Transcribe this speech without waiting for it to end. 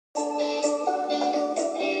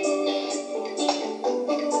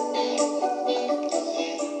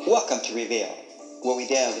Welcome to Reveal, where we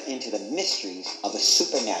delve into the mysteries of the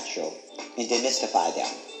supernatural and demystify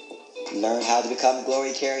them. Learn how to become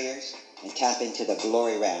glory carriers and tap into the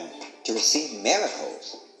glory realm to receive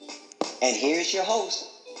miracles. And here's your host,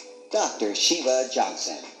 Dr. Shiva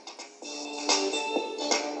Johnson.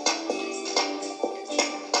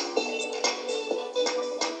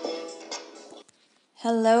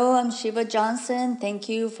 Hello, I'm Shiva Johnson. Thank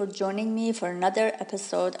you for joining me for another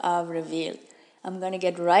episode of Reveal. I'm going to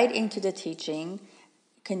get right into the teaching,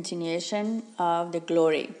 continuation of the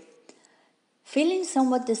glory. Feeling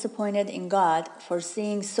somewhat disappointed in God for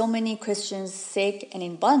seeing so many Christians sick and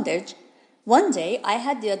in bondage, one day I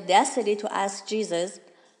had the audacity to ask Jesus,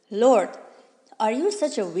 Lord, are you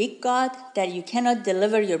such a weak God that you cannot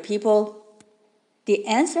deliver your people? The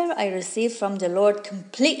answer I received from the Lord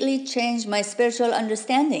completely changed my spiritual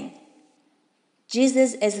understanding.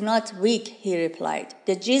 Jesus is not weak, he replied.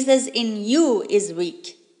 The Jesus in you is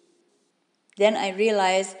weak. Then I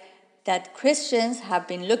realized that Christians have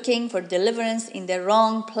been looking for deliverance in the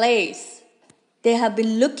wrong place. They have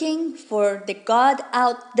been looking for the God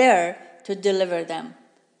out there to deliver them,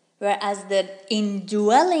 whereas the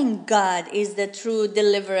indwelling God is the true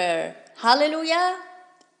deliverer. Hallelujah!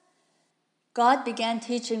 God began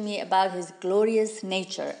teaching me about His glorious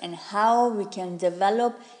nature and how we can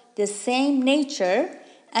develop the same nature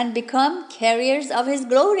and become carriers of His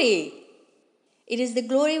glory. It is the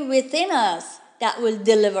glory within us that will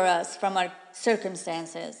deliver us from our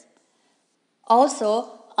circumstances.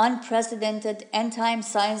 Also, unprecedented end-time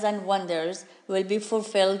signs and wonders will be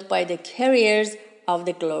fulfilled by the carriers of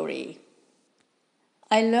the glory.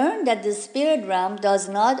 I learned that the spirit realm does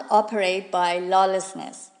not operate by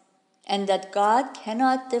lawlessness, and that God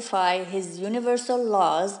cannot defy His universal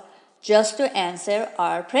laws just to answer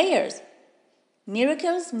our prayers.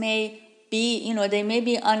 Miracles may be, they may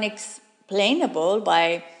be unexplainable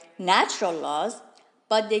by natural laws,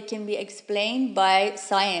 but they can be explained by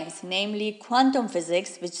science, namely quantum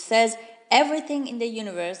physics, which says everything in the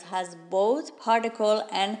universe has both particle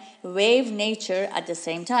and wave nature at the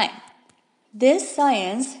same time. This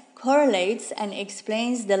science correlates and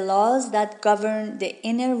explains the laws that govern the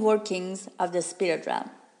inner workings of the spirit realm.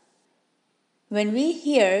 When we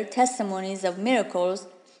hear testimonies of miracles,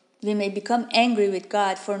 we may become angry with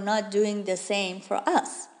God for not doing the same for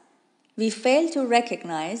us. We fail to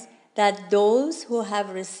recognize that those who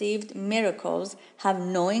have received miracles have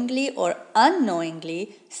knowingly or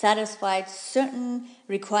unknowingly satisfied certain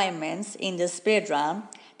requirements in the spirit realm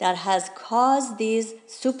that has caused these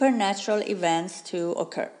supernatural events to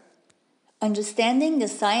occur. Understanding the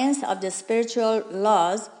science of the spiritual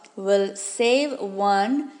laws will save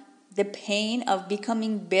one the pain of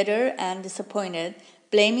becoming bitter and disappointed,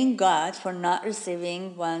 blaming God for not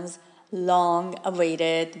receiving one's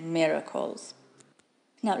long-awaited miracles.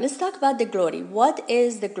 Now, let's talk about the glory. What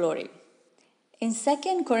is the glory? In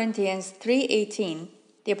 2 Corinthians 3:18,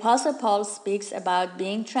 the Apostle Paul speaks about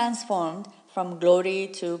being transformed from glory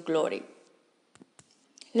to glory.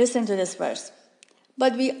 Listen to this verse.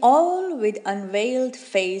 But we all with unveiled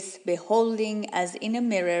face, beholding as in a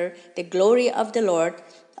mirror the glory of the Lord,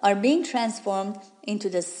 are being transformed into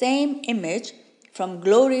the same image from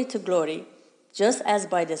glory to glory, just as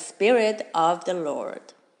by the Spirit of the Lord.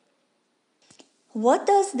 What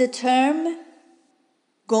does the term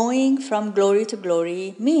going from glory to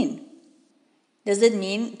glory mean? Does it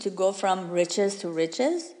mean to go from riches to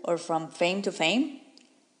riches or from fame to fame?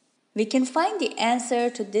 We can find the answer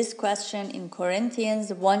to this question in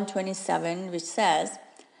Corinthians 1:27, which says,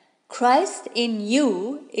 Christ in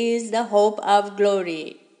you is the hope of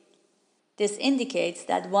glory. This indicates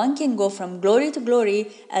that one can go from glory to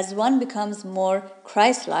glory as one becomes more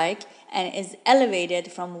Christ-like and is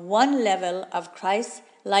elevated from one level of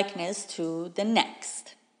Christ-likeness to the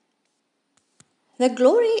next. The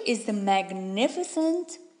glory is the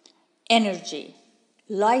magnificent energy,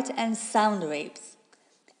 light and sound waves,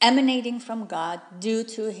 emanating from God due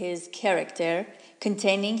to His character,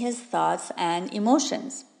 containing His thoughts and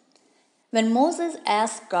emotions. When Moses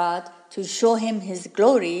asked God to show him His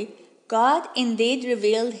glory, God indeed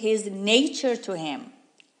revealed His nature to him.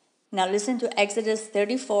 Now listen to Exodus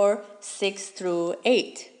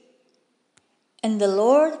 34:6-8. And the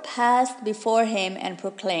Lord passed before him and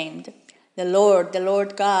proclaimed, the Lord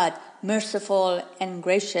God, merciful and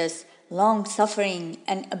gracious, long-suffering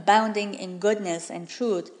and abounding in goodness and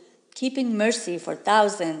truth, keeping mercy for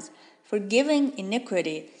thousands, forgiving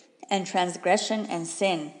iniquity and transgression and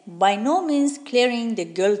sin, by no means clearing the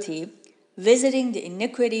guilty, visiting the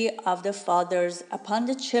iniquity of the fathers upon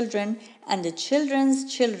the children and the children's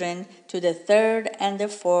children to the third and the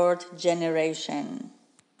fourth generation.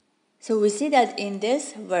 So we see that in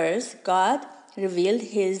this verse, God revealed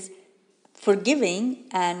His forgiving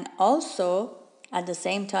and also at the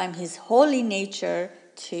same time His holy nature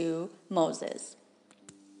to Moses.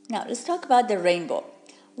 Now let's talk about the rainbow.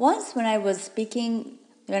 Once when I was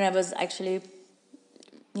actually,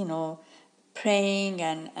 praying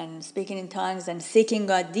and speaking in tongues and seeking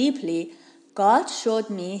God deeply, God showed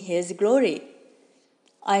me His glory.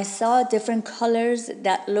 I saw different colors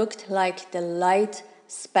that looked like the light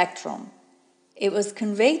spectrum. It was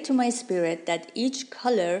conveyed to my spirit that each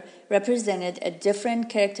color represented a different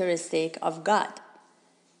characteristic of God.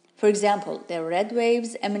 For example, the red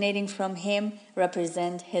waves emanating from Him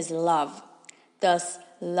represent His love. Thus,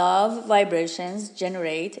 love vibrations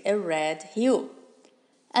generate a red hue,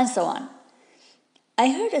 and so on. I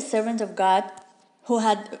heard a servant of God who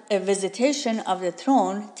had a visitation of the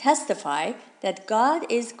throne testify that God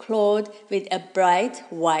is clothed with a bright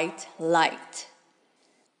white light.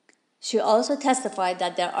 She also testified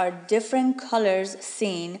that there are different colors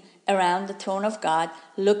seen around the throne of God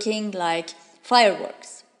looking like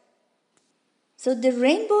fireworks. So the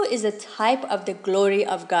rainbow is a type of the glory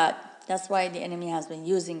of God. That's why the enemy has been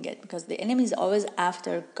using it, because the enemy is always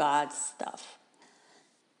after God's stuff.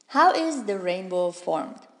 How is the rainbow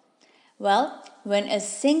formed? Well, when a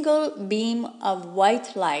single beam of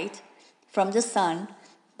white light from the sun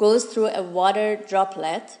goes through a water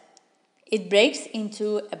droplet, it breaks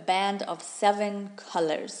into a band of 7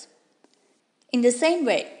 colors. In the same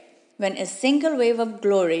way, when a single wave of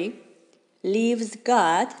glory leaves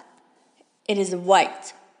God, it is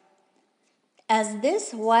white. As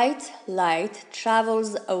this white light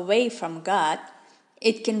travels away from God,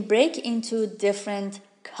 it can break into different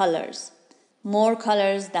colors. More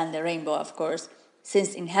colors than the rainbow, of course,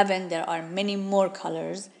 since in heaven there are many more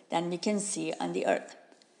colors than we can see on the earth.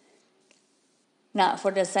 Now,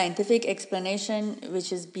 for the scientific explanation,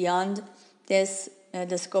 which is beyond this,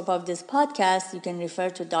 the scope of this podcast, you can refer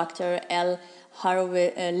to Dr.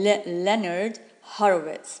 Leonard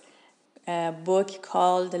Horowitz, a book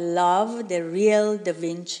called Love, the Real Da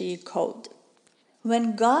Vinci Code.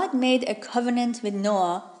 When God made a covenant with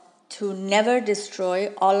Noah to never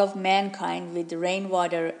destroy all of mankind with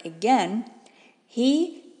rainwater again,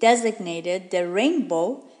 He designated the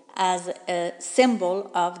rainbow as a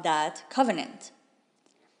symbol of that covenant.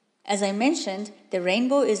 As I mentioned, the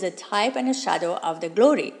rainbow is a type and a shadow of the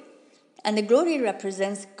glory, and the glory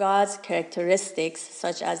represents God's characteristics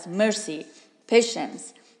such as mercy,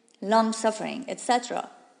 patience, long-suffering, etc.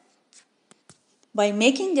 By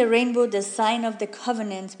making the rainbow the sign of the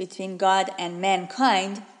covenant between God and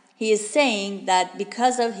mankind, He is saying that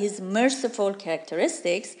because of His merciful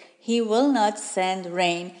characteristics, He will not send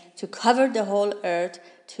rain to cover the whole earth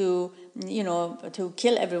to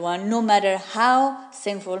kill everyone, no matter how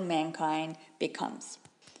sinful mankind becomes.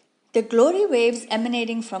 The glory waves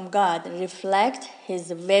emanating from God reflect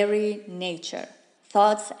His very nature,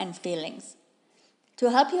 thoughts, and feelings. To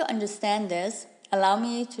help you understand this, allow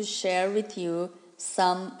me to share with you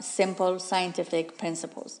some simple scientific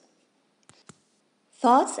principles.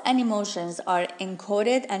 Thoughts and emotions are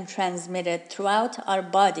encoded and transmitted throughout our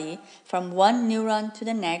body from one neuron to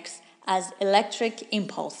the next as electric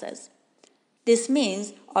impulses. This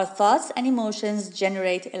means our thoughts and emotions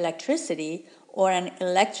generate electricity or an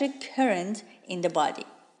electric current in the body.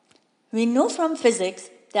 We know from physics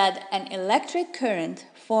that an electric current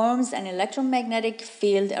forms an electromagnetic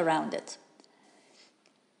field around it.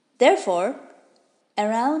 Therefore,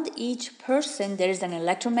 around each person there is an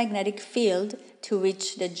electromagnetic field to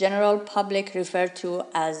which the general public refer to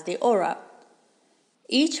as the aura.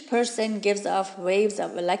 Each person gives off waves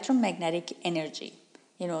of electromagnetic energy,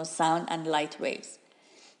 sound and light waves,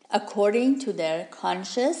 according to their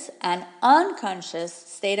conscious and unconscious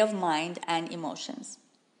state of mind and emotions.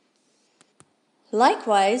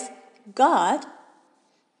 Likewise, God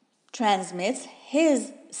transmits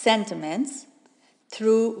His sentiments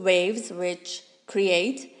through waves which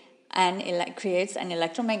creates an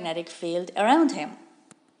electromagnetic field around Him.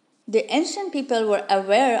 The ancient people were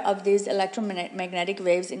aware of these electromagnetic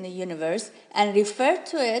waves in the universe and referred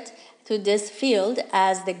to this field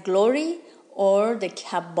as the glory or the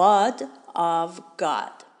kabod of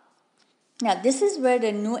God. Now, this is where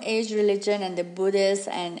the New Age religion and the Buddhists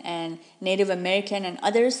and Native American and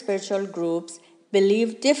other spiritual groups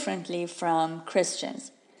believe differently from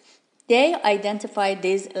Christians. They identify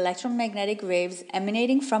these electromagnetic waves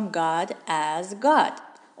emanating from God as God,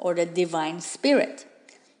 or the divine spirit,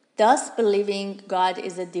 thus believing God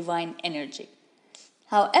is a divine energy.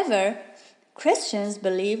 However, Christians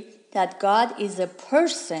believe that God is a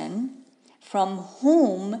person from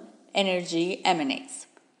whom energy emanates.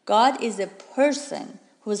 God is a person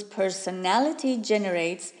whose personality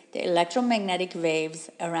generates the electromagnetic waves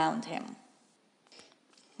around him.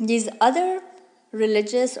 These other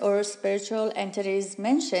religious or spiritual entities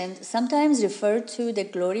mentioned sometimes refer to the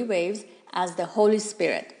glory waves as the Holy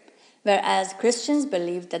Spirit, whereas Christians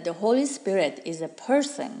believe that the Holy Spirit is a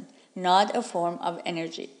person, not a form of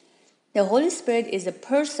energy. The Holy Spirit is a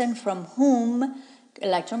person from whom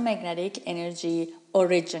electromagnetic energy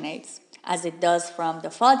originates, as it does from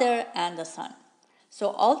the Father and the Son. So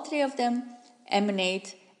all three of them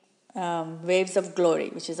emanate waves of glory,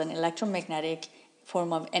 which is an electromagnetic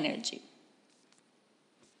form of energy.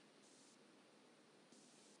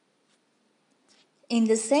 In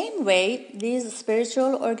the same way, these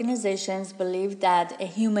spiritual organizations believe that a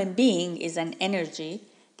human being is an energy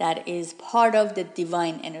that is part of the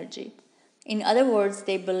divine energy. In other words,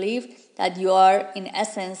 they believe that you are, in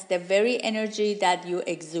essence, the very energy that you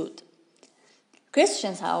exude.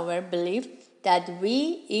 Christians, however, believe that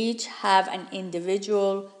we each have an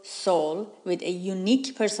individual soul with a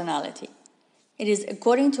unique personality. It is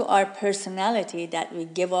according to our personality that we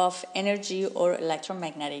give off energy or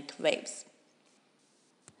electromagnetic waves.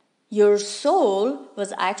 Your soul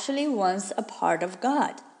was actually once a part of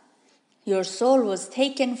God. Your soul was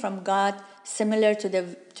taken from God similar to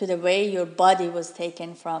the way your body was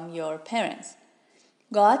taken from your parents.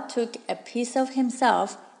 God took a piece of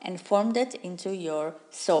himself and formed it into your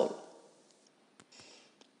soul.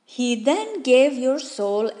 He then gave your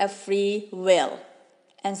soul a free will,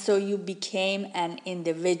 and so you became an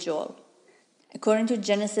individual. According to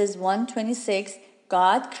Genesis 1:26,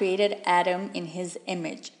 God created Adam in his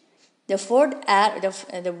image. The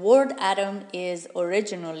word Adam is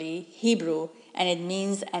originally Hebrew, and it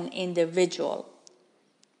means an individual.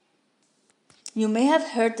 You may have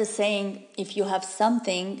heard the saying, if you have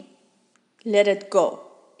something, let it go.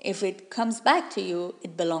 If it comes back to you,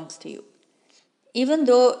 it belongs to you. Even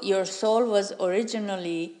though your soul was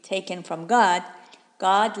originally taken from God,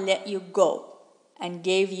 God let you go and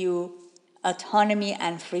gave you autonomy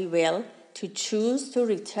and free will to choose to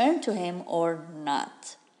return to him or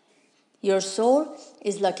not. Your soul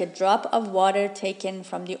is like a drop of water taken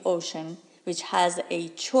from the ocean, which has a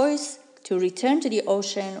choice to return to the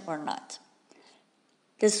ocean or not.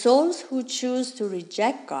 The souls who choose to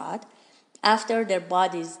reject God after their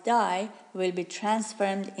bodies die will be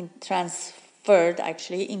transferred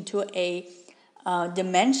into a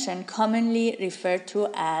dimension commonly referred to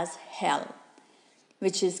as hell,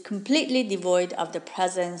 which is completely devoid of the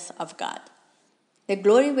presence of God. The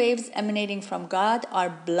glory waves emanating from God are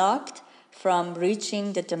blocked from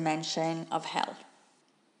reaching the dimension of hell.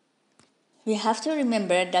 We have to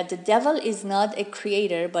remember that the devil is not a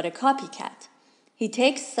creator but a copycat. He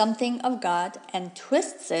takes something of God and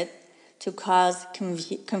twists it to cause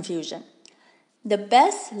confusion. The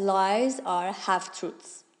best lies are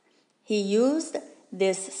half-truths. He used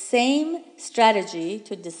this same strategy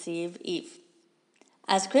to deceive Eve.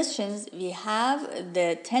 As Christians, we have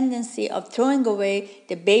the tendency of throwing away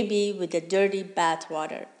the baby with the dirty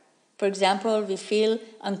bathwater. For example, we feel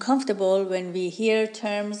uncomfortable when we hear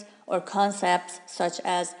terms or concepts such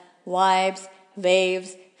as vibes,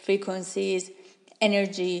 waves, frequencies,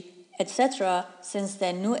 energy, etc., since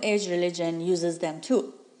the New Age religion uses them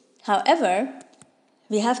too. However,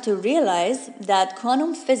 we have to realize that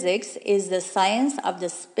quantum physics is the science of the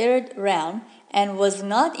spirit realm and was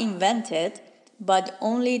not invented but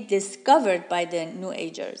only discovered by the New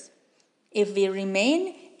Agers. If we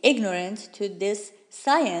remain ignorant to this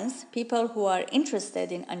science, people who are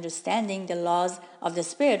interested in understanding the laws of the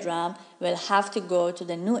spirit realm will have to go to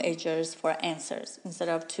the New Agers for answers instead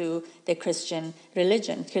of to the Christian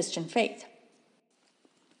religion, Christian faith.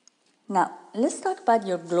 Now, let's talk about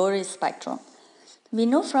your glory spectrum. We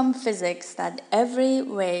know from physics that every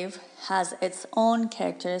wave has its own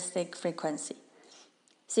characteristic frequency.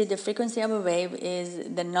 See, the frequency of a wave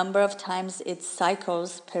is the number of times it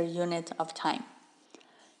cycles per unit of time.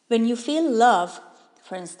 When you feel love,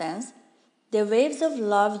 for instance, the waves of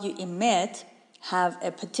love you emit have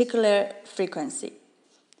a particular frequency.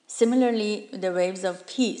 Similarly, the waves of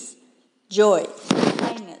peace, joy,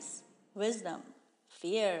 kindness, wisdom,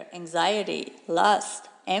 fear, anxiety, lust,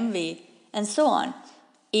 envy, and so on,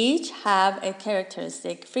 each have a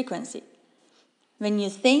characteristic frequency. When you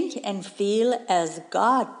think and feel as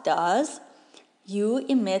God does, you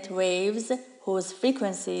emit waves whose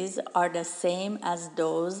frequencies are the same as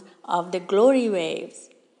those of the glory waves.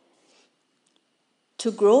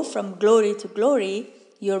 To grow from glory to glory,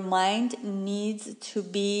 your mind needs to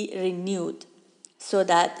be renewed so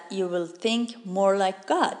that you will think more like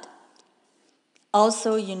God.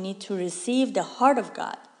 Also, you need to receive the heart of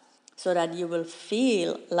God so that you will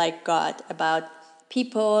feel like God about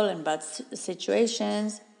people and about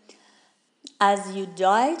situations. As you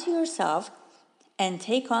die to yourself and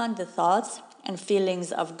take on the thoughts and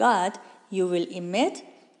feelings of God, you will emit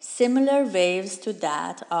similar waves to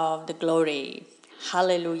that of the glory.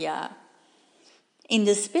 Hallelujah. In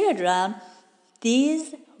the spirit realm,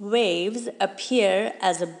 these waves appear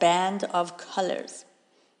as a band of colors,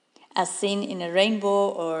 as seen in a rainbow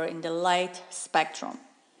or in the light spectrum.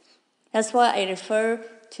 That's why I refer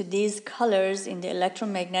to these colors in the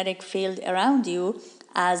electromagnetic field around you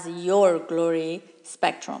as your glory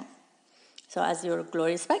spectrum. So as your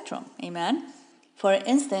glory spectrum, amen? For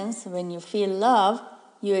instance, when you feel love,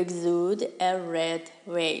 you exude a red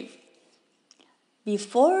wave.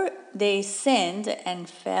 Before they sinned and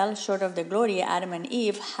fell short of the glory, Adam and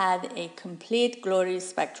Eve had a complete glory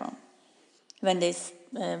spectrum. When they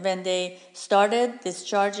started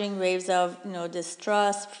discharging waves of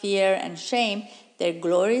distrust, fear, and shame, their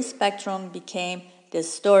glory spectrum became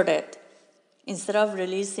distorted. Instead of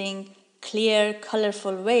releasing clear,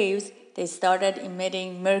 colorful waves, they started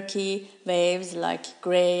emitting murky waves like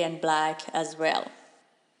gray and black as well.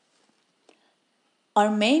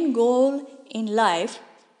 Our main goal in life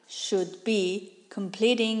should be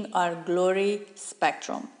completing our glory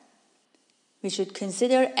spectrum. We should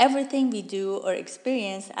consider everything we do or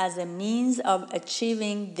experience as a means of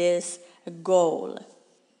achieving this goal.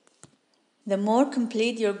 The more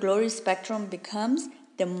complete your glory spectrum becomes,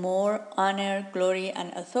 the more honor, glory,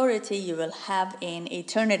 and authority you will have in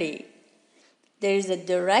eternity. There is a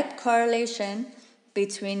direct correlation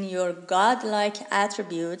between your godlike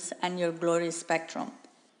attributes and your glory spectrum.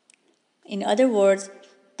 In other words,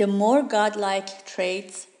 the more godlike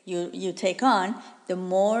traits you take on, the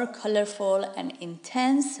more colorful and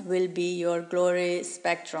intense will be your glory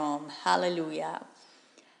spectrum. Hallelujah.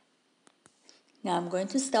 Now I'm going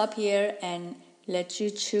to stop here and let you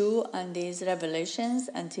chew on these revelations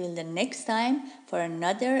until the next time for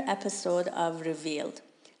another episode of Revealed.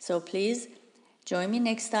 So please join me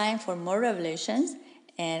next time for more revelations.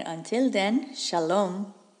 And until then,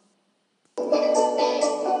 shalom.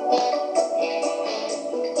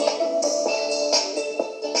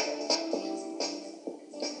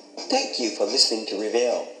 Thank you for listening to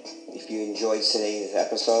Reveal. If you enjoyed today's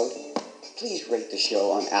episode, please rate the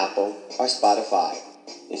show on Apple or Spotify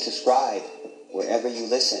and subscribe wherever you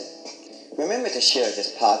listen. Remember to share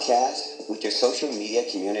this podcast with your social media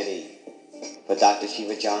community. For Dr.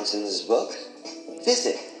 Shiva Johnson's book,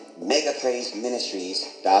 visit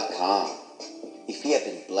megapraiseministries.com. If you have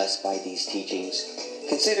been blessed by these teachings,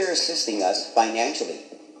 consider assisting us financially.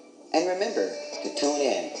 And remember to tune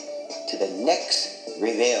in to the next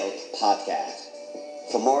Revealed podcast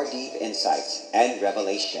for more deep insights and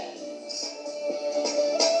revelation.